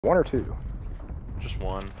One or two? Just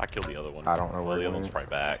one. I killed the other one. I don't know where the other one's probably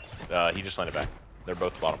back. He just landed back. They're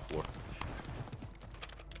both bottom floor.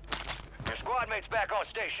 Your squad mate's back on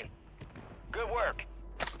station. Good work.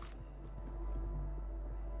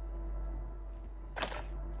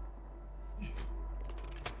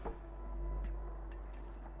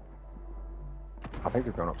 I think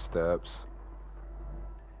they're going up steps.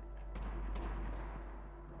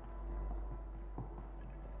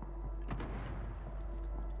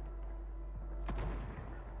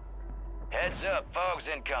 Heads up, fog's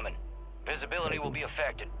incoming. Visibility will be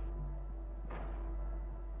affected.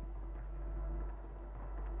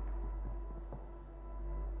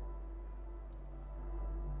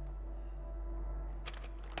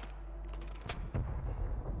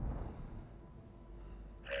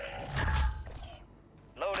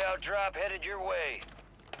 Loadout drop headed your way.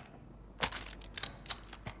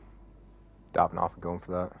 Stopping off and going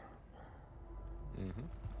for that.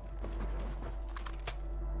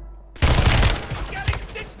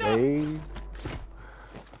 Hey.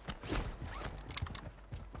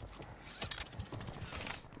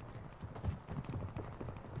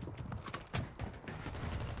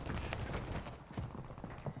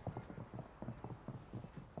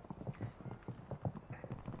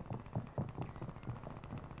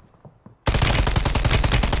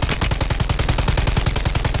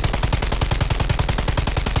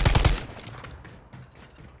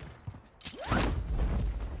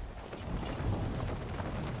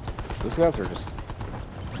 Those guys are just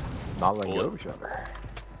not letting go of each other.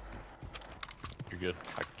 You're good.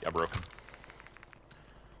 I broke him.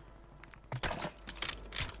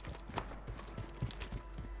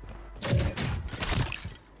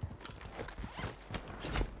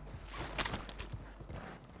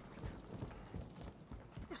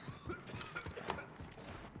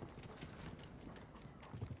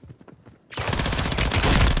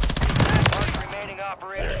 Remaining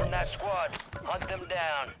operators from that squad. Hunt them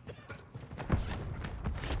down.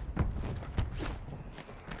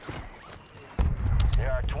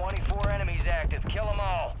 There are 24 enemies active. Kill them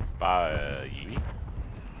all. By ye.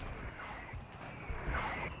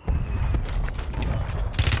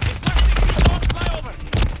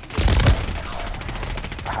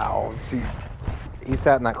 Ow, see, he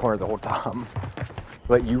sat in that corner the whole time.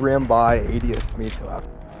 But you ran by, ADS'd me till I...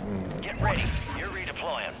 Get ready. You're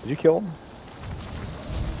redeploying. Did you kill him?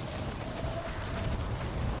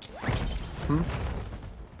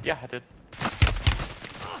 Yeah, I did.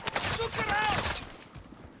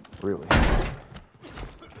 Really?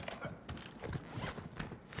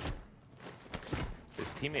 His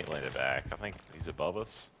teammate landed back. I think he's above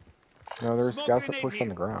us. No, there's guys that pushed on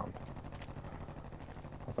the ground.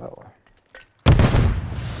 Not that way.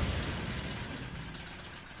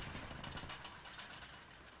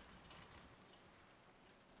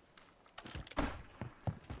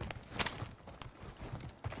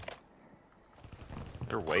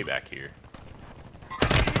 They're way back here.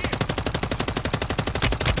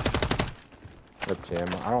 Look, Jim,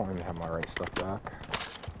 I don't even have my right stuff back.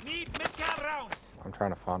 Need mid-cal rounds. I'm trying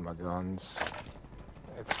to find my guns.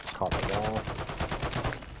 It's caught my wall.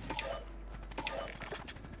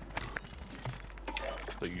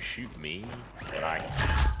 So you shoot me, and I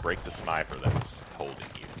break the sniper that's holding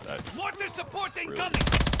you. That's Mortar support really incoming.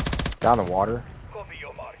 Down the water. Copy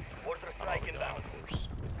your mark. Mortar strike inbound.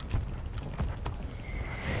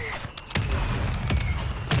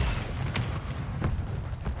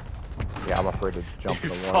 Yeah, I'm afraid to jump in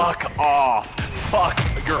the water. Fuck off! Fuck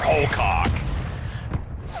your whole cock!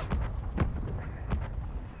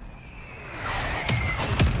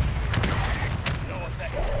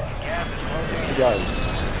 You guys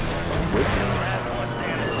with me?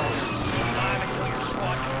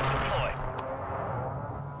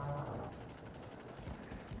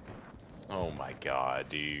 Oh my god,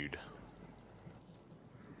 dude.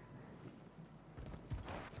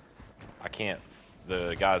 I can't.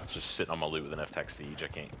 The guy's just sitting on my loot with an F-Tech Siege. I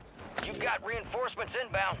can't. You've got reinforcements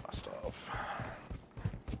inbound. My stuff.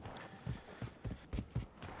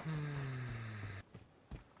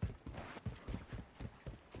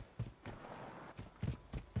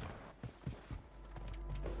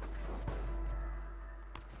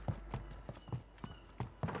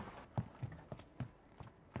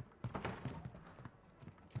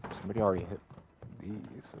 Somebody already hit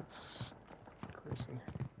these. That's crazy.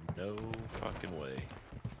 No fucking way.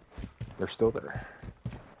 They're still there.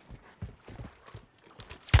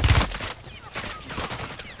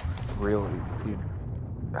 Really, dude.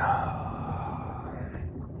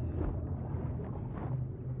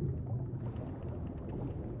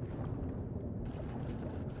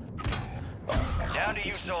 Down to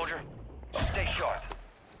you, soldier. Stay sharp.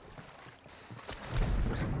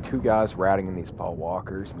 2 guys ratting in these Paul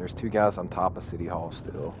Walkers, and there's 2 guys on top of City Hall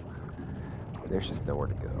still. There's just nowhere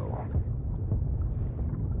to go.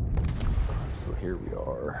 So here we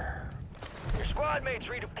are. Your squad mates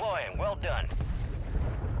redeploying. Well done.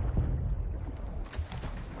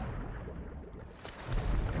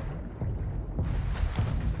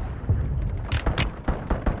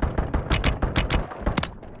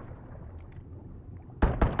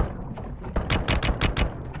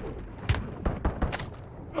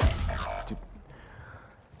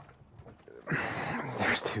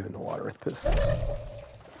 There's 2 in the water with pistols.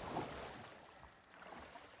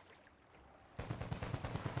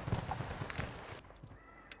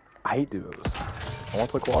 I hate duos. I want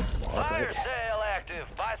to play quads. Fire sale active.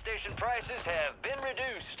 Buy station prices have been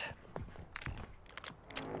reduced.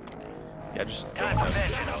 Yeah, just Time don't for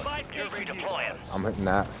have vengeance. You're redeploying. I'm hitting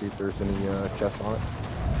that, see if there's any chests on it.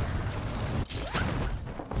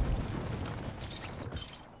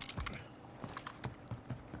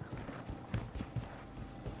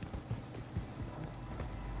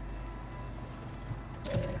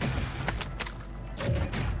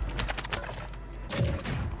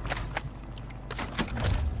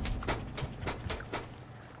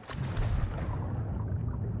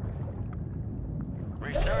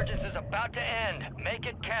 Resurgence is about to end. Make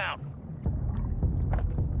it count.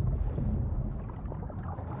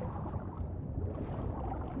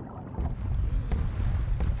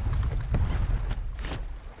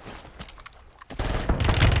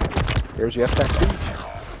 There's your F-Tech Siege.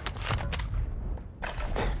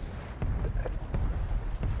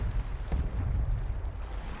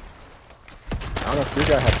 I don't know if your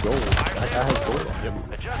guy has gold. That guy has gold on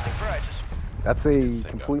him. Adjusting prices. That's a Same guy.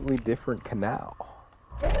 completely different canal.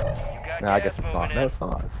 You got No, I gas guess it's moving not. in. No, it's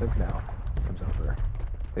not. It's the same canal. It comes out there.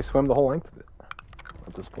 They swim the whole length of it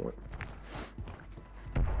at this point.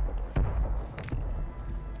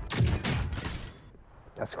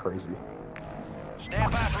 That's crazy.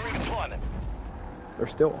 Stand by for redeployment. They're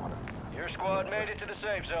still on it. Your squad made it to the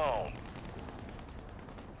safe zone.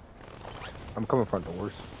 I'm coming front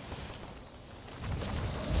doors.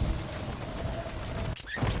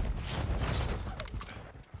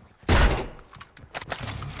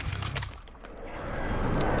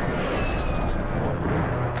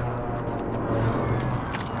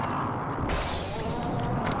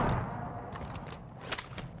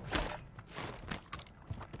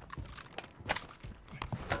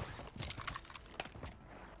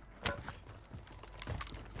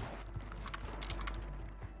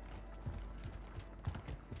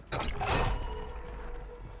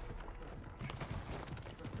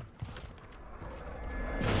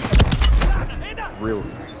 Really?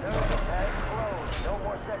 No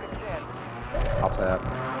more second chance. I'll tap.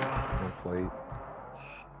 No plate.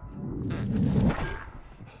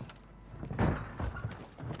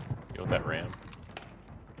 You want that ram?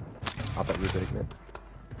 I'll bet you're taking it.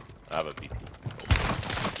 I have a BP.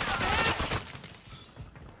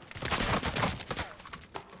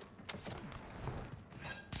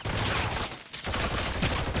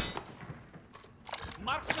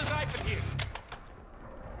 Marksman rifle here.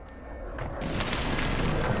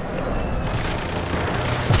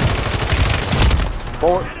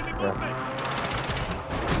 Bullet. Enemy Yeah. movement.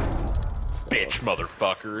 Bitch,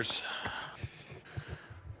 motherfuckers.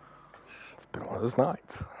 It's been one of those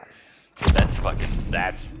nights. That's fucking.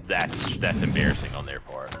 That's embarrassing on their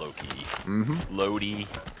part. Low key. Mm-hmm. Loady.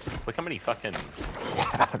 Look how many fucking.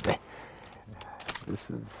 Yeah, this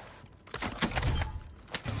is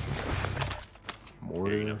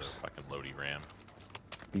Here, you know, mortars. fucking Lodi ram.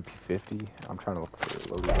 BP-50. I'm trying to look for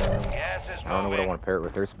a loaded ram. Gas is I don't know what I moving. want to pair it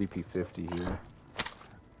with. There's a BP-50 here.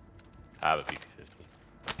 I have a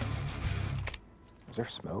BP-50. Is there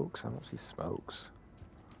smokes? I don't see smokes.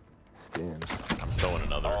 Stems. I'm selling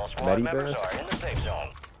another. All squad Medi members vest? are in the safe zone.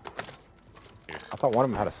 Here. I thought one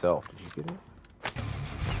of them had a self. Did you get it?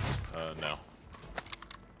 No.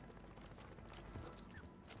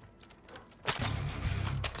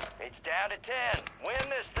 It's down to 10. Win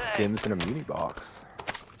this thing. Stems in a muni box.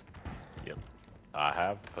 Yep. I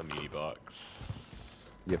have a mini box.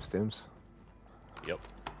 You have stems? Yep.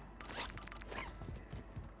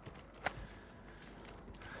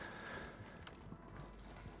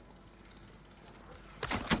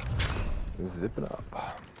 Zipping up.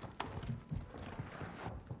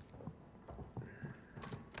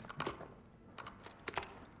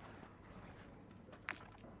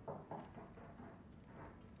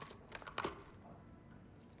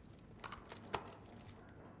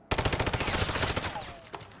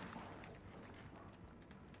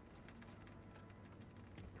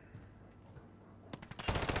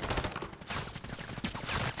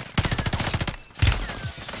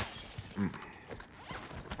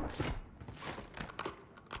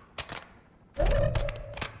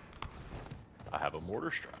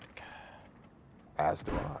 mortar strike. As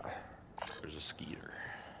do I. There's a skeeter.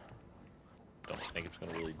 Don't think it's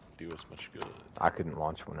gonna really do us much good. I couldn't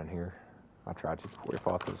launch one in here. I tried to before we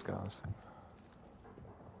fought those guys.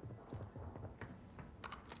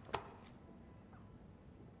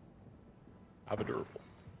 I have a durable.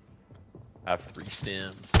 I have 3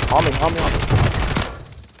 stems. On me, on me, on me.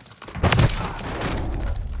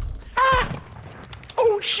 Ah!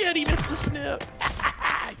 Oh shit, he missed the snip.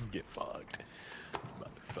 You can get fucked.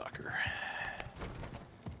 Motherfucker.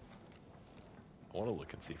 I want to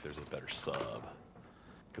look and see if there's a better sub.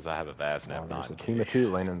 Because I have a Vaznap. There's a team of 2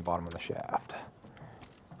 laying in the bottom of the shaft.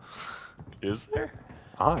 Is there?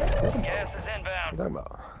 Gas is What are inbound. you talking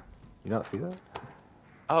about? You not see that?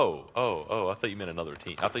 Oh, I thought you meant another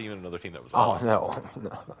team. I thought you meant another team that was Oh, on. no.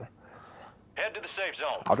 Head to the safe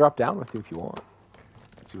zone. I'll drop down with you if you want.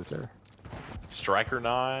 Let's see what's there. Striker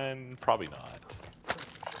 9? Probably not.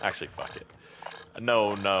 Actually, fuck it.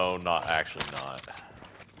 No, not actually not.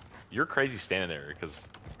 You're crazy standing there because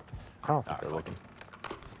I don't think Ah, they're fuck looking.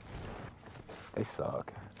 They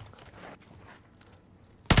suck.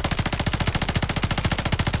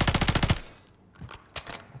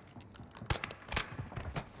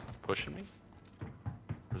 pushing me.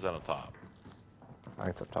 Or is that on top? I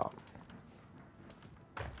think it's up top.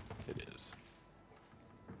 It is.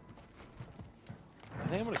 I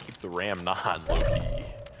think I'm gonna keep the Ram 9 low key.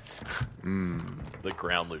 The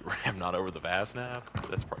ground loot Ram 9 over the Vaznap.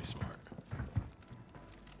 That's probably smart.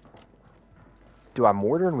 Do I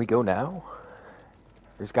mortar and we go now?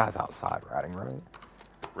 There's guys outside riding, right?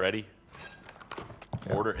 Ready?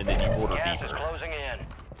 Mortar, and then you mortar Gas is deeper. closing in.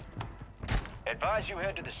 Advise you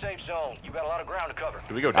head to the safe zone. You got a lot of ground to cover.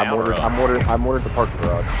 Do we go down or up? I mortared the parking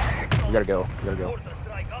garage. You gotta go. You gotta go. Mortar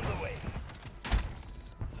strike on the way.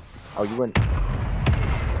 Oh, you went.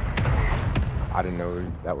 I didn't know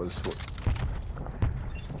that was.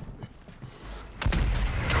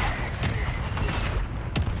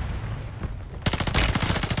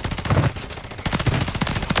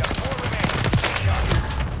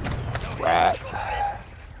 Rats.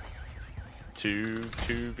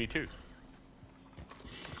 2v2.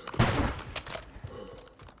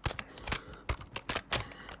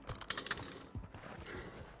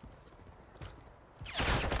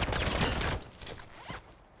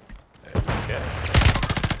 Okay.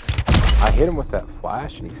 I hit him with that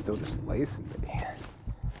flash and he's still just lacing me.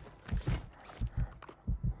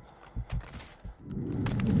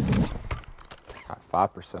 Got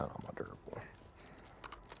 5% on my durable.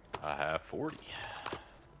 I have 40.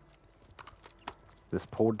 This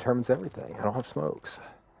pole determines everything. I don't have smokes.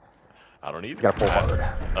 I don't need He's got to pull hard.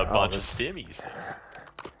 a bunch of this- stimmies there.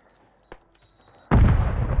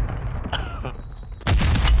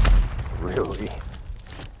 Really?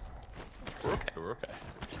 We're okay.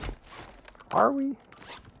 Are we?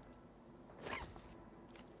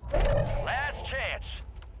 Last chance.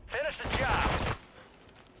 Finish the job.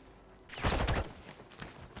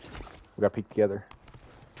 We got peek together.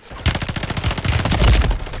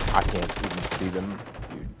 I can't even see them,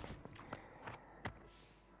 dude.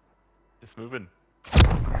 It's moving.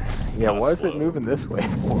 Yeah, Kinda why is slow. it moving this way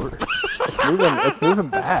for? It's moving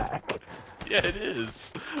back. Yeah, it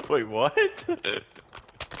is. Wait, what? Wait.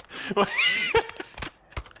 Wait.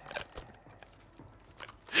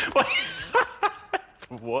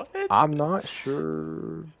 What? I'm not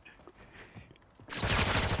sure.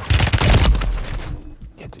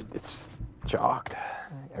 Yeah, dude, it's just jocked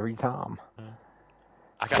every time.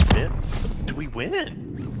 I got stims. Do we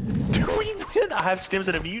win? Do we win? I have stims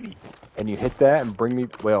and immunity. And you hit that and bring me.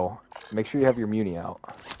 Well, make sure you have your muni out.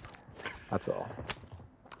 That's all.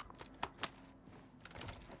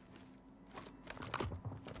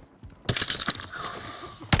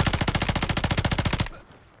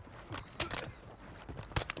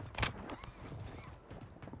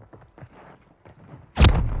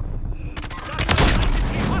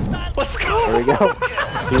 Let's go. There we go.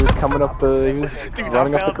 He was coming up the. He was Dude,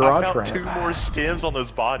 running up the I garage found ramp. 2 more stims on those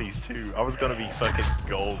bodies too. I was gonna be fucking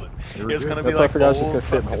golden. You It were was good. gonna That's be why like I figured I was just old gonna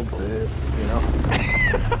sit and hold fucking- it, you know.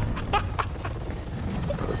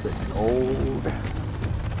 Perfect. Old.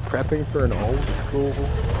 Prepping for an old school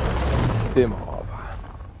stim off.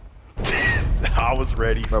 I was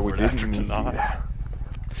ready for But we it didn't after need tonight.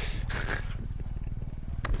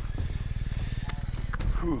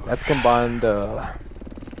 That's combined 12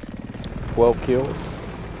 kills,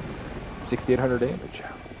 6,800 damage.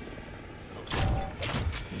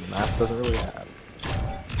 Math doesn't really add.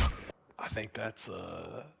 I think that's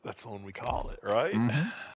when we call it, right?